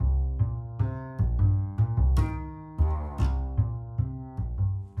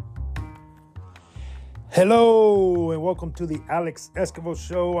Hello and welcome to the Alex Esquivel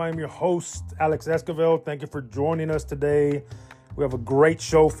Show. I'm your host, Alex Esquivel. Thank you for joining us today. We have a great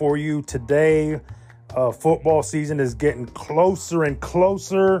show for you today. Football season is getting closer and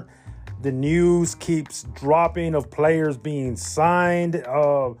closer. The news keeps dropping of players being signed.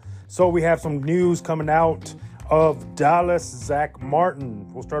 So we have some news coming out of Dallas. Zack Martin.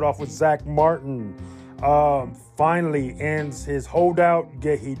 We'll start off with Zack Martin. Finally ends his holdout.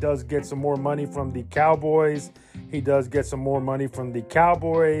 He does get some more money from the Cowboys.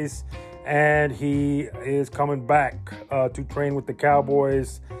 And he is coming back to train with the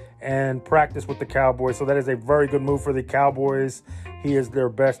Cowboys and practice with the Cowboys. So that is a very good move for the Cowboys. He is their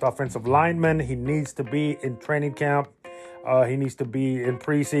best offensive lineman. He needs to be in training camp. He needs to be in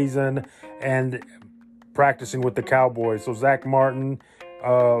preseason and practicing with the Cowboys. So Zack Martin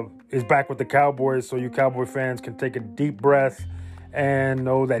is back with the Cowboys, so you Cowboy fans can take a deep breath and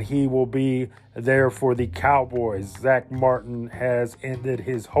know that he will be there for the Cowboys. Zack Martin has ended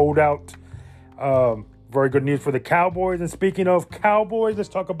his holdout. Very good news for the Cowboys. And speaking of Cowboys, let's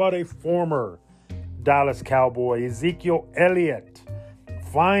talk about a former Dallas Cowboy. Ezekiel Elliott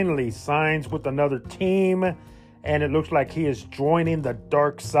finally signs with another team, and it looks like he is joining the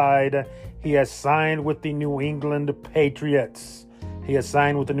dark side. He has signed with the New England Patriots. It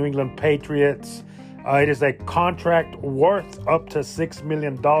is a contract worth up to $6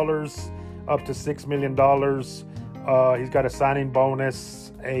 million. He's got a signing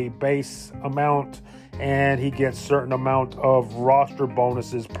bonus, a base amount, and he gets certain amount of roster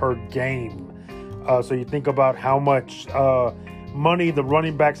bonuses per game. So you think about how much money the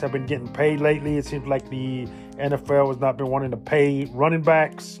running backs have been getting paid lately. It seems like the NFL has not been wanting to pay running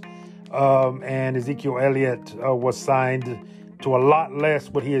backs. And Ezekiel Elliott was signed to a lot less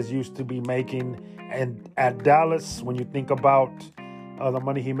what he is used to be making. And at Dallas, when you think about the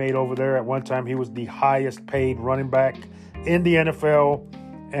money he made over there, at one time he was the highest paid running back in the NFL.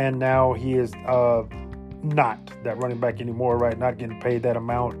 And now he is not that running back anymore, right? Not getting paid that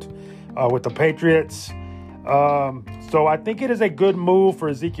amount with the Patriots. So I think it is a good move for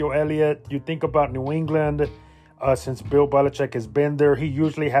Ezekiel Elliott. You think about New England, since Bill Belichick has been there, he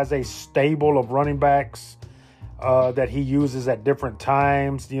usually has a stable of running backs that he uses at different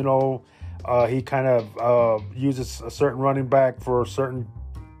times. He kind of uses a certain running back for certain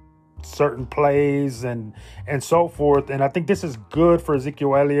plays and so forth. And I think this is good for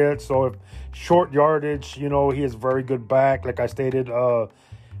Ezekiel Elliott. So if short yardage, he is very good back. Like I stated on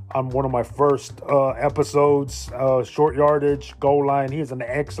one of my first episodes, short yardage, goal line, he is an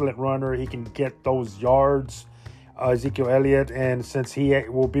excellent runner. He can get those yards. Ezekiel Elliott, and since he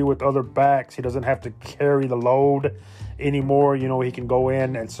will be with other backs, he doesn't have to carry the load anymore. He can go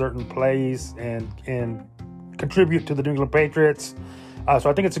in at certain plays and contribute to the New England Patriots. So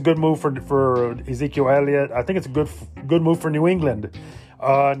I think it's a good move for Ezekiel Elliott. I think it's a good move for New England.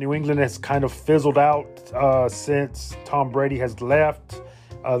 New England has kind of fizzled out since Tom Brady has left.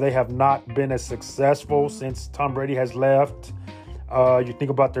 They have not been as successful since Tom Brady has left. You think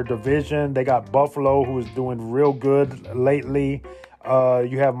about their division, they got Buffalo, who is doing real good lately.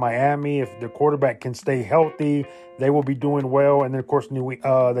 You have Miami. If the quarterback can stay healthy, they will be doing well. And then, of course,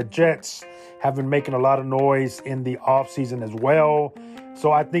 the Jets have been making a lot of noise in the offseason as well.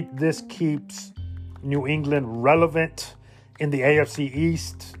 So I think this keeps New England relevant in the AFC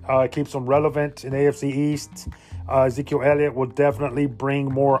East. Keeps them relevant in the AFC East. Ezekiel Elliott will definitely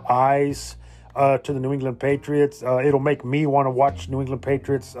bring more eyes to the New England Patriots. It'll make me want to watch New England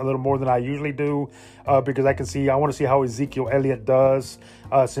Patriots a little more than I usually do, because I want to see how Ezekiel Elliott does,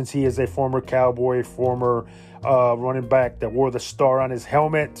 since he is a former Cowboy, former running back that wore the star on his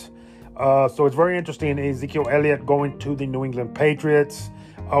helmet. So it's very interesting. Ezekiel Elliott going to the New England Patriots.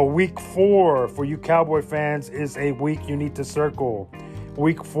 Week 4 for you Cowboy fans is a week you need to circle.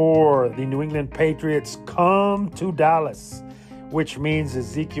 Week 4, the New England Patriots come to Dallas, which means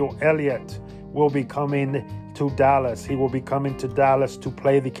Ezekiel Elliott will be coming to Dallas. He will be coming to Dallas to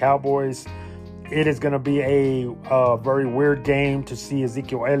play the Cowboys. It is going to be a very weird game to see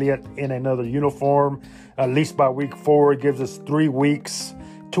Ezekiel Elliott in another uniform. At least by week 4, it gives us 3 weeks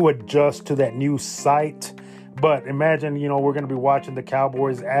to adjust to that new site. But imagine, we're going to be watching the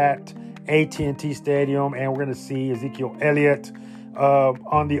Cowboys at AT&T Stadium, and we're going to see Ezekiel Elliott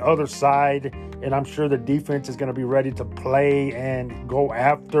on the other side. And I'm sure the defense is going to be ready to play and go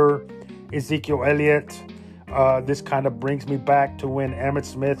after Ezekiel Elliott. This kind of brings me back to when Emmitt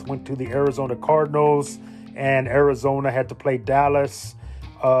Smith went to the Arizona Cardinals and Arizona had to play Dallas.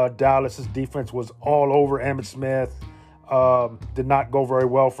 Dallas's defense was all over Emmitt Smith. Did not go very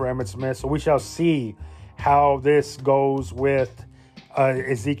well for Emmitt Smith. So we shall see how this goes with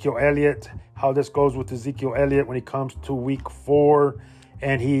Ezekiel Elliott, how this goes with Ezekiel Elliott when he comes to week 4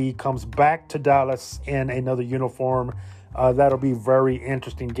 and he comes back to Dallas in another uniform. That'll be a very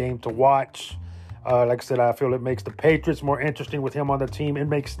interesting game to watch. Like I said, I feel it makes the Patriots more interesting with him on the team. It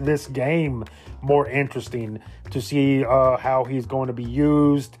makes this game more interesting to see how he's going to be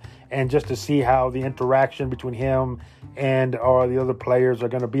used and just to see how the interaction between him and the other players are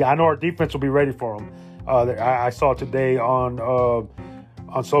going to be. I know our defense will be ready for him. I saw today on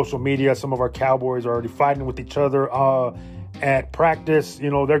social media, some of our Cowboys are already fighting with each other at practice. You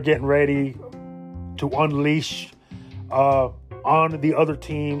know, they're getting ready to unleash on the other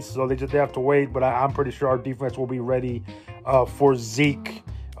teams, so they have to wait. But I'm pretty sure our defense will be ready for Zeke.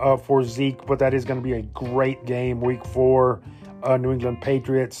 But that is going to be a great game, week 4. New England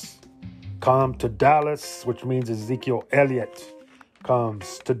Patriots come to Dallas, which means Ezekiel Elliott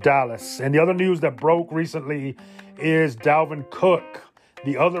comes to Dallas. And the other news that broke recently is Dalvin Cook,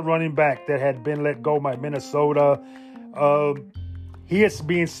 the other running back that had been let go by Minnesota. He is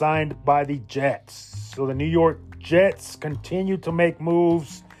being signed by the Jets. So the New York Jets continue to make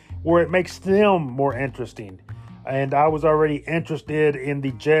moves where it makes them more interesting. And I was already interested in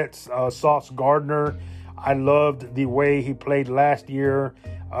the Jets. Sauce Gardner, I loved the way he played last year.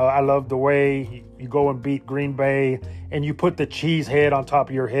 I love the way you go and beat Green Bay and you put the cheese head on top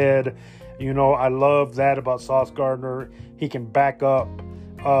of your head. You know, I love that about Sauce Gardner. He can back up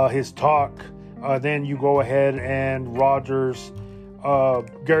his talk. Then you go ahead and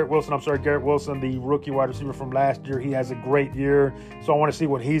Garrett Wilson, the rookie wide receiver from last year. He has a great year. So I want to see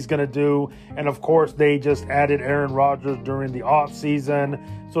what he's going to do. And of course, they just added Aaron Rodgers during the offseason.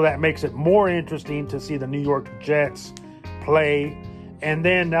 So that makes it more interesting to see the New York Jets play. And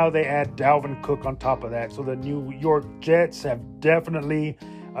then now they add Dalvin Cook on top of that. So the New York Jets have definitely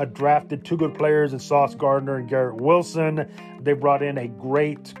drafted 2 good players in Sauce Gardner and Garrett Wilson. They brought in a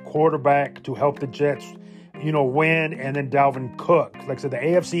great quarterback to help the Jets, win. And then Dalvin Cook. Like I said, the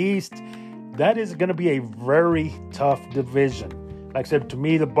AFC East, that is going to be a very tough division. Like I said, to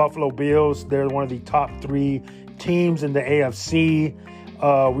me, the Buffalo Bills, they're one of the top 3 teams in the AFC.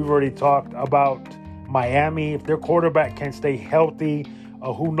 We've already talked about Miami. If their quarterback can stay healthy,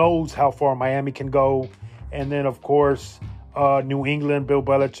 who knows how far Miami can go. And then, of course, New England, Bill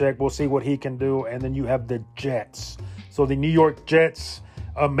Belichick, we'll see what he can do. And then you have the Jets. So the New York Jets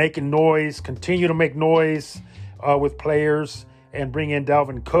making noise, continue to make noise with players and bring in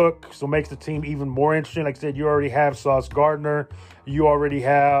Dalvin Cook. So makes the team even more interesting. Like I said, you already have Sauce Gardner. You already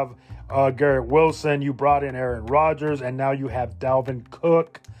have Garrett Wilson. You brought in Aaron Rodgers. And now you have Dalvin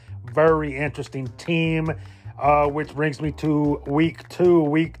Cook. Very interesting team, which brings me to week 2.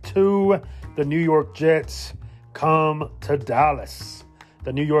 Week 2, the New York Jets come to Dallas.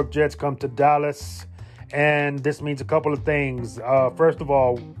 The New York Jets come to Dallas, and this means a couple of things. First of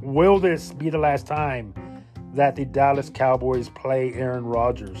all, will this be the last time that the Dallas Cowboys play Aaron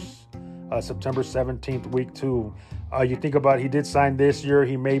Rodgers? September 17th, week 2. You think about it, he did sign this year.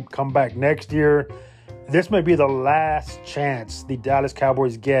 He may come back next year. This may be the last chance the Dallas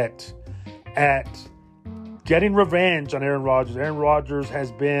Cowboys get at getting revenge on Aaron Rodgers. Aaron Rodgers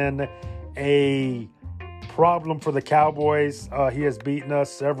has been a problem for the Cowboys. He has beaten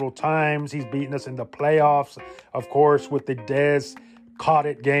us several times. He's beaten us in the playoffs, of course, with the Dez caught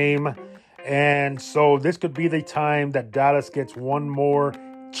it game. And so this could be the time that Dallas gets one more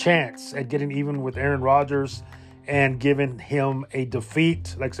chance at getting even with Aaron Rodgers and giving him a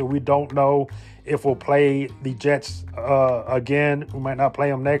defeat. Like I said, we don't know if we'll play the Jets again. We might not play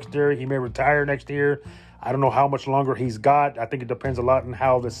him next year. He may retire next year. I don't know how much longer he's got. I think it depends a lot on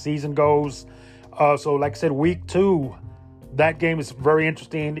how the season goes. So like I said, week 2, that game is very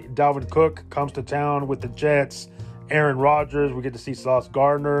interesting. Dalvin Cook comes to town with the Jets. Aaron Rodgers, we get to see Sauce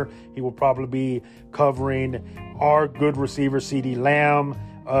Gardner. He will probably be covering our good receiver, CeeDee Lamb.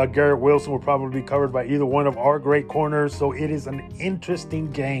 Garrett Wilson will probably be covered by either one of our great corners. So it is an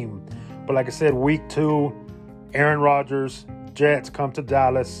interesting game. But like I said, week 2, Aaron Rodgers, Jets come to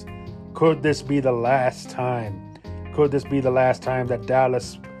Dallas. Could this be the last time? Could this be the last time that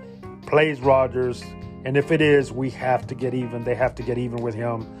Dallas plays Rodgers? And if it is, we have to get even. They have to get even with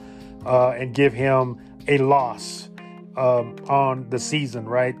him and give him a loss on the season,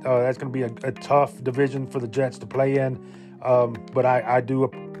 right? That's going to be a tough division for the Jets to play in. But I do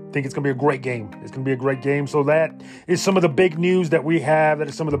think it's going to be a great game. It's going to be a great game. So that is some of the big news that we have. That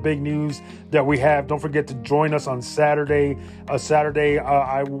is some of the big news that we have. Don't forget to join us on Saturday. Saturday,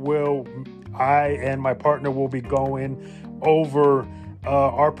 I and my partner will be going over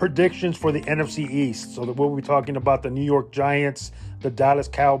our predictions for the NFC East. So that we'll be talking about the New York Giants, the Dallas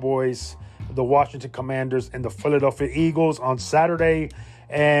Cowboys, the Washington Commanders and the Philadelphia Eagles on Saturday.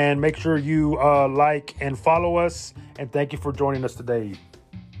 And make sure you like and follow us. And thank you for joining us today.